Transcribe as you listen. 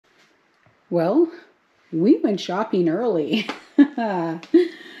Well, we went shopping early.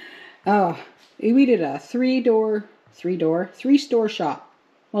 Oh, we did a three-store shop.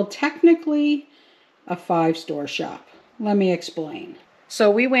 Well, technically a 5-store shop. Let me explain. So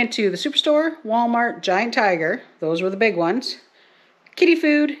we went to the Superstore, Walmart, Giant Tiger. Those were the big ones. Kitty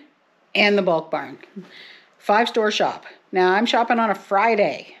Food, and the Bulk Barn. 5-store shop. Now, I'm shopping on a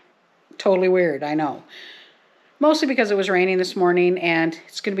Friday. Totally weird, I know. Mostly because it was raining this morning and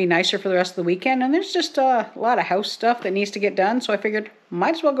it's going to be nicer for the rest of the weekend. And there's just a lot of house stuff that needs to get done. So I figured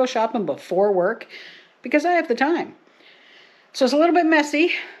might as well go shopping before work because I have the time. So it's a little bit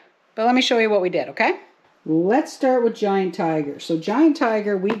messy, but let me show you what we did, okay? Let's start with Giant Tiger. So Giant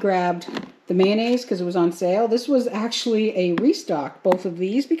Tiger, we grabbed the mayonnaise because it was on sale. This was actually a restock, both of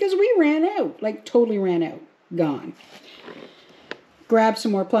these, because we ran out. Like, totally ran out. Gone. Grab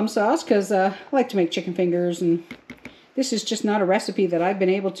some more plum sauce because I like to make chicken fingers, and this is just not a recipe that I've been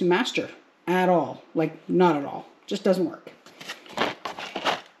able to master at all. Like, not at all. Just doesn't work.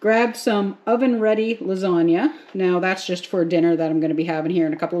 Grab some oven-ready lasagna. Now, that's just for dinner that I'm going to be having here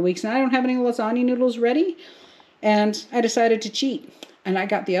in a couple of weeks. And I don't have any lasagna noodles ready, and I decided to cheat, and I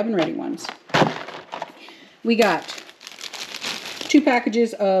got the oven-ready ones. We got 2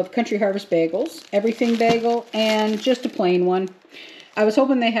 packages of Country Harvest bagels, everything bagel, and just a plain one. I was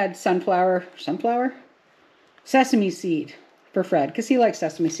hoping they had sesame seed for Fred, because he likes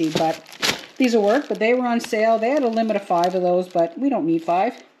sesame seed, but these will work. But they were on sale. They had a limit of 5 of those, but we don't need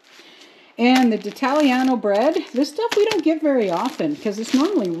 5. And the D'Italiano bread, this stuff we don't get very often, because it's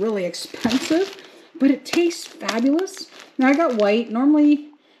normally really expensive, but it tastes fabulous. Now, I got white. Normally,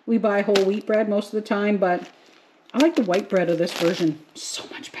 we buy whole wheat bread most of the time, but I like the white bread of this version so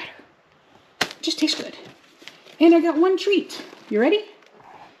much better. It just tastes good. And I got one treat. You ready?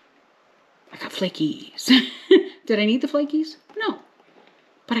 I got flakies. Did I need the flakies? No.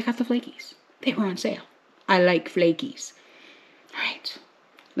 But I got the flakies. They were on sale. I like flakies. All right.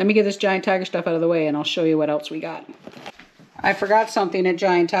 Let me get this Giant Tiger stuff out of the way and I'll show you what else we got. I forgot something at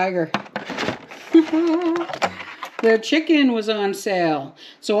Giant Tiger. The chicken was on sale.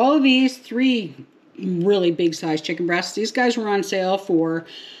 So all of these 3 really big size chicken breasts, these guys were on sale for,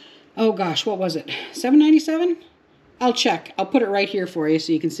 oh gosh, what was it? $7.97? I'll check. I'll put it right here for you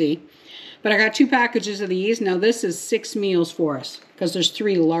so you can see. But I got 2 packages of these. Now this is 6 meals for us because there's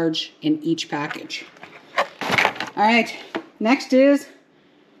 3 large in each package. All right, next is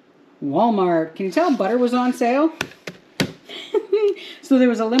Walmart. Can you tell butter was on sale? So there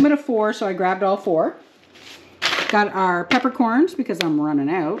was a limit of 4, so I grabbed all 4. Got our peppercorns because I'm running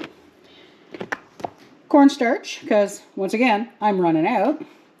out. Cornstarch because, once again, I'm running out.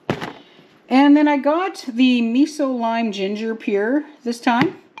 And then I got the miso lime ginger pure this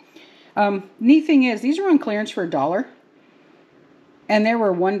time. Neat thing is, these are on clearance for $1. And there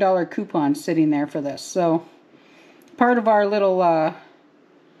were $1 coupons sitting there for this. So, part of our little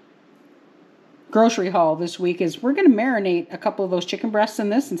grocery haul this week is we're going to marinate a couple of those chicken breasts in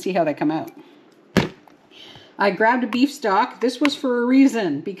this and see how they come out. I grabbed a beef stock. This was for a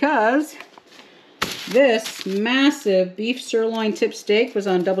reason, because this massive beef sirloin tip steak was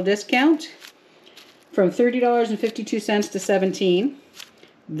on double discount from $30.52 to $17.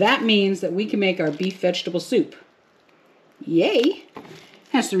 That means that we can make our beef vegetable soup. Yay!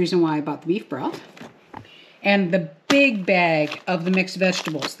 That's the reason why I bought the beef broth. And the big bag of the mixed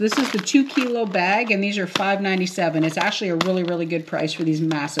vegetables. This is the 2-kilo bag, and these are $5.97. It's actually a really, really good price for these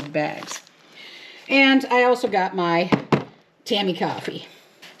massive bags. And I also got my Tammy coffee.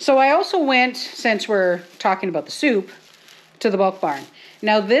 So I also went, since we're talking about the soup, to the Bulk Barn.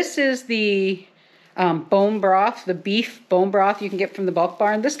 Now this is the bone broth, the beef bone broth you can get from the Bulk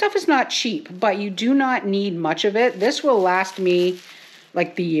Barn. This stuff is not cheap, but you do not need much of it. This will last me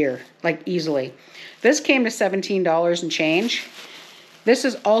like the year, like easily. This came to $17 and change. This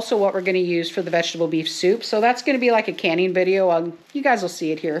is also what we're going to use for the vegetable beef soup. So that's going to be like a canning video. You guys will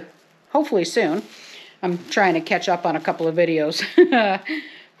see it here, hopefully soon. I'm trying to catch up on a couple of videos.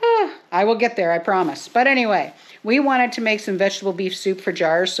 I will get there, I promise. But anyway, we wanted to make some vegetable beef soup for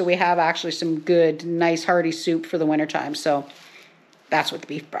jars, so we have actually some good, nice, hearty soup for the wintertime. So that's what the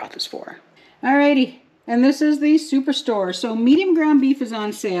beef broth is for. Alrighty, and this is the Superstore. So medium ground beef is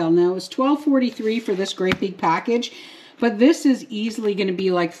on sale. Now it's $12.43 for this great big package, but this is easily going to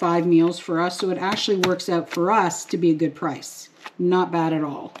be like 5 meals for us, so it actually works out for us to be a good price. Not bad at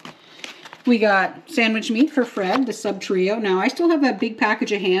all. We got sandwich meat for Fred, the sub trio. Now, I still have that big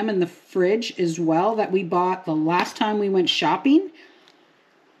package of ham in the fridge as well that we bought the last time we went shopping.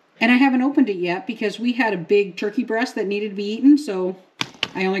 And I haven't opened it yet because we had a big turkey breast that needed to be eaten, so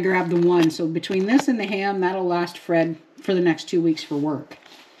I only grabbed the one. So between this and the ham, that'll last Fred for the next 2 weeks for work.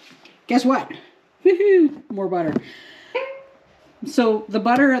 Guess what? More butter. So the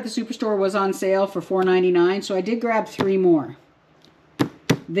butter at the Superstore was on sale for $4.99, so I did grab 3 more.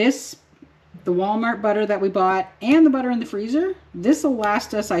 This, the Walmart butter that we bought, and the butter in the freezer, this will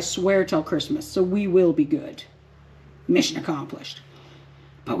last us, I swear, till Christmas, so we will be good. Mission accomplished.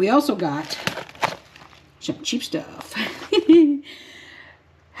 But we also got some cheap stuff.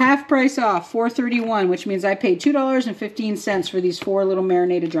 Half price off, $4.31, which means I paid $2.15 for these 4 little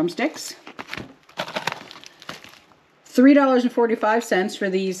marinated drumsticks. $3.45 for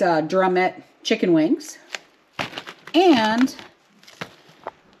these drumette chicken wings. And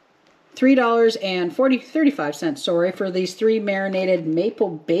 $3.35, sorry, for these 3 marinated maple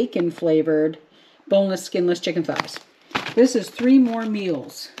bacon flavored boneless, skinless chicken thighs. This is 3 more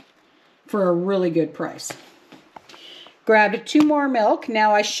meals for a really good price. Grabbed 2 more milk.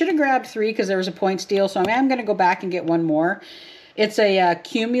 Now I should have grabbed 3 because there was a points deal, so I am going to go back and get 1 more. It's a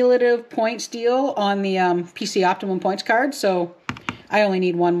cumulative points deal on the PC Optimum points card, so I only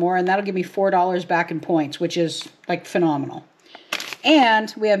need 1 more, and that'll give me $4 back in points, which is like phenomenal.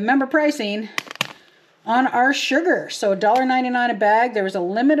 And we have member pricing on our sugar. So $1.99 a bag. There was a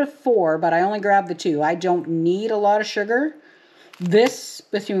limit of 4, but I only grabbed the 2. I don't need a lot of sugar. This,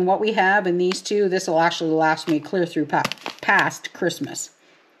 between what we have and these 2, this will actually last me clear through past Christmas.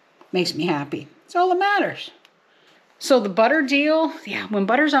 Makes me happy. It's all that matters. So the butter deal, yeah, when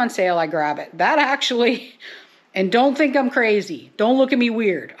butter's on sale, I grab it. That actually, and don't think I'm crazy. Don't look at me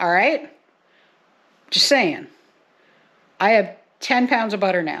weird, all right? Just saying. I have 10 pounds of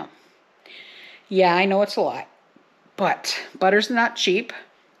butter now. Yeah, I know it's a lot, but butter's not cheap.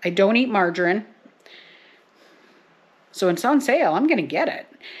 I don't eat margarine. So it's on sale. I'm going to get it.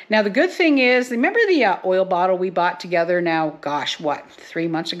 Now, the good thing is, remember the oil bottle we bought together now, gosh, what, 3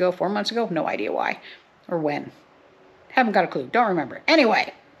 months ago, 4 months ago? No idea why or when. Haven't got a clue. Don't remember.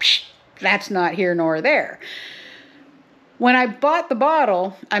 Anyway, that's not here nor there. When I bought the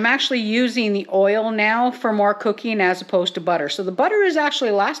bottle, I'm actually using the oil now for more cooking as opposed to butter. So the butter is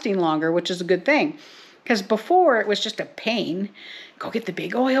actually lasting longer, which is a good thing. Because before, it was just a pain. Go get the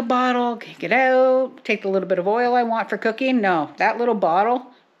big oil bottle, get out, take the little bit of oil I want for cooking. No, that little bottle,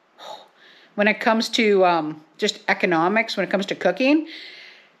 when it comes to just economics, when it comes to cooking,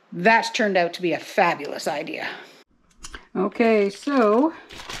 that's turned out to be a fabulous idea. Okay, so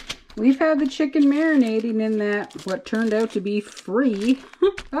we've had the chicken marinating in that, what turned out to be free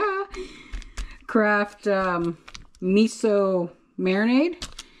Kraft miso marinade.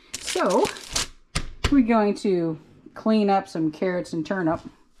 So we're going to clean up some carrots and turnip.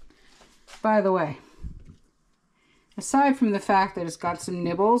 By the way, aside from the fact that it's got some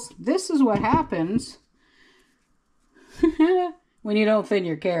nibbles, this is what happens when you don't thin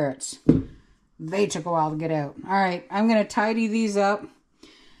your carrots. They took a while to get out. All right, I'm going to tidy these up,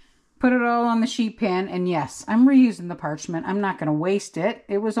 put it all on the sheet pan, and yes, I'm reusing the parchment. I'm not going to waste it.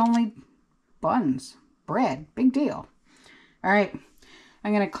 It was only buns, bread, big deal. All right,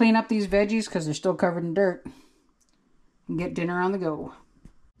 I'm going to clean up these veggies because they're still covered in dirt and get dinner on the go.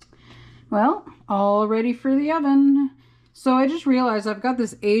 Well, all ready for the oven. So I just realized I've got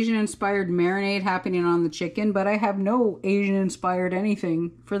this Asian-inspired marinade happening on the chicken, but I have no Asian-inspired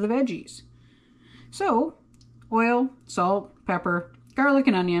anything for the veggies. So, oil, salt, pepper, garlic,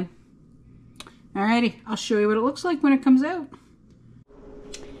 and onion. Alrighty, I'll show you what it looks like when it comes out.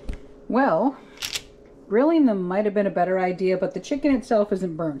 Well, grilling them might have been a better idea, but the chicken itself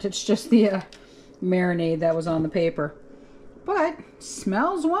isn't burnt. It's just the marinade that was on the paper. But,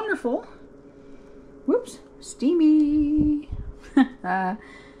 smells wonderful. Whoops, steamy.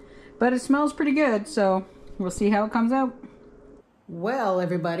 But it smells pretty good, so we'll see how it comes out. Well,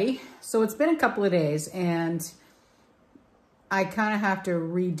 everybody, so it's been a couple of days, and I kind of have to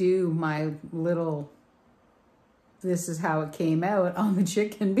redo my little, this is how it came out on the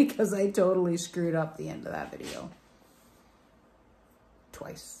chicken because I totally screwed up the end of that video.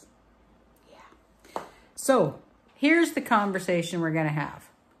 Twice. Yeah. So, here's the conversation we're going to have.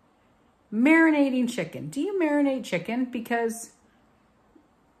 Marinating chicken. Do you marinate chicken? Because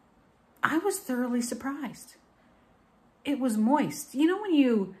I was thoroughly surprised. It was moist. You know when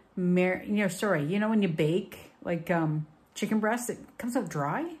you when you bake like chicken breast, it comes out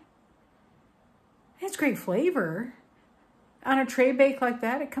dry. It's great flavor. On a tray bake like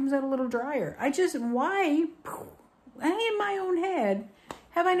that, it comes out a little drier. Why in my own head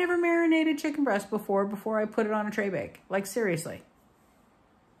have I never marinated chicken breast before I put it on a tray bake? Like seriously.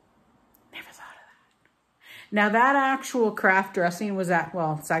 Never thought of that. Now that actual Kraft dressing was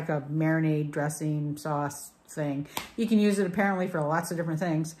it's like a marinade dressing sauce thing. You can use it apparently for lots of different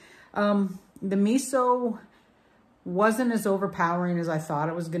things. The miso Wasn't as overpowering as I thought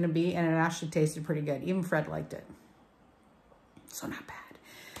it was going to be, and it actually tasted pretty good. Even Fred liked it. So not bad.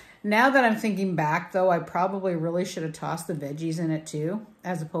 Now that I'm thinking back, though, I probably really should have tossed the veggies in it too,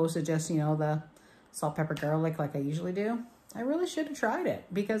 as opposed to just, you know, the salt, pepper, garlic like I usually do. I really should have tried it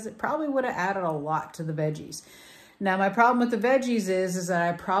because it probably would have added a lot to the veggies. Now, my problem with the veggies is that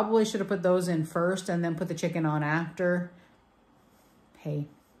I probably should have put those in first and then put the chicken on after. Hey,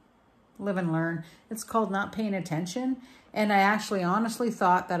 live and learn. It's called not paying attention. And I actually honestly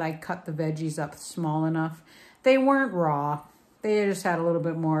thought that I cut the veggies up small enough. They weren't raw. They just had a little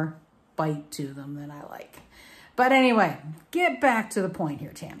bit more bite to them than I like. But anyway, get back to the point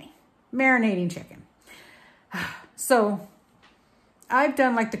here, Tammy. Marinating chicken. So I've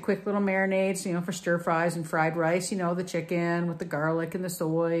done like the quick little marinades, you know, for stir fries and fried rice, you know, the chicken with the garlic and the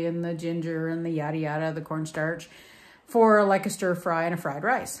soy and the ginger and the yada yada, the cornstarch, for like a stir fry and a fried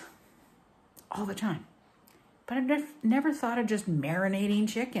rice all the time. But I've never thought of just marinating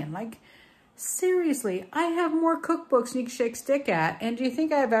chicken. Like, seriously, I have more cookbooks you can shake stick at. And do you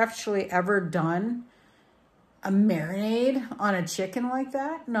think I've actually ever done a marinade on a chicken like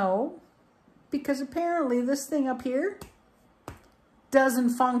that? No, because apparently this thing up here doesn't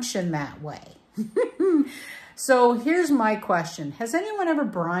function that way. So here's my question. Has anyone ever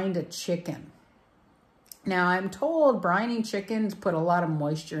brined a chicken? Now, I'm told brining chickens put a lot of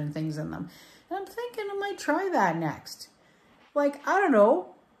moisture and things in them. And I'm thinking I might try that next. Like, I don't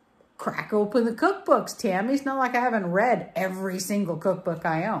know, crack open the cookbooks, Tammy. It's not like I haven't read every single cookbook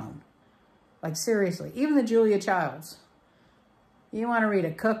I own. Like, seriously, even the Julia Child's. You want to read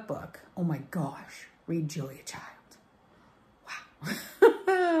a cookbook? Oh my gosh, read Julia Child.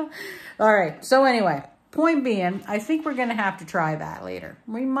 Wow. All right, so anyway, point being, I think we're going to have to try that later.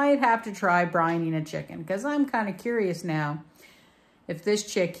 We might have to try brining a chicken because I'm kind of curious now if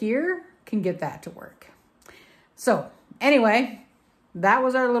this chick here can get that to work. So anyway, that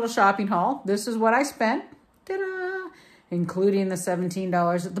was our little shopping haul. This is what I spent. Ta-da! Including the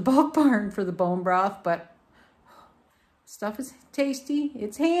 $17 at the bulk barn for the bone broth. But stuff is tasty.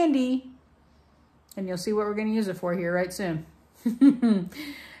 It's handy. And you'll see what we're going to use it for here right soon.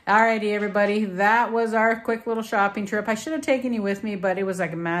 Alrighty, everybody. That was our quick little shopping trip. I should have taken you with me, but it was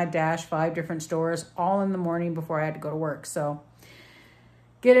like a mad dash, 5 different stores, all in the morning before I had to go to work. So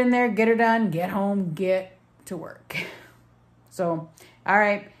get in there, get her done, get home, get to work. So, all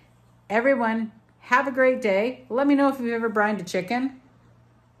right, everyone, have a great day. Let me know if you've ever brined a chicken.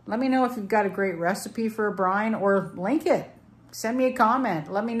 Let me know if you've got a great recipe for a brine, or link it. Send me a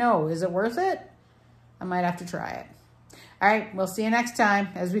comment. Let me know. Is it worth it? I might have to try it. All right, we'll see you next time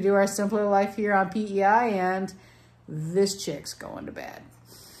as we do our Simpler Life here on PEI, and this chick's going to bed.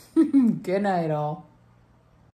 Good night, all.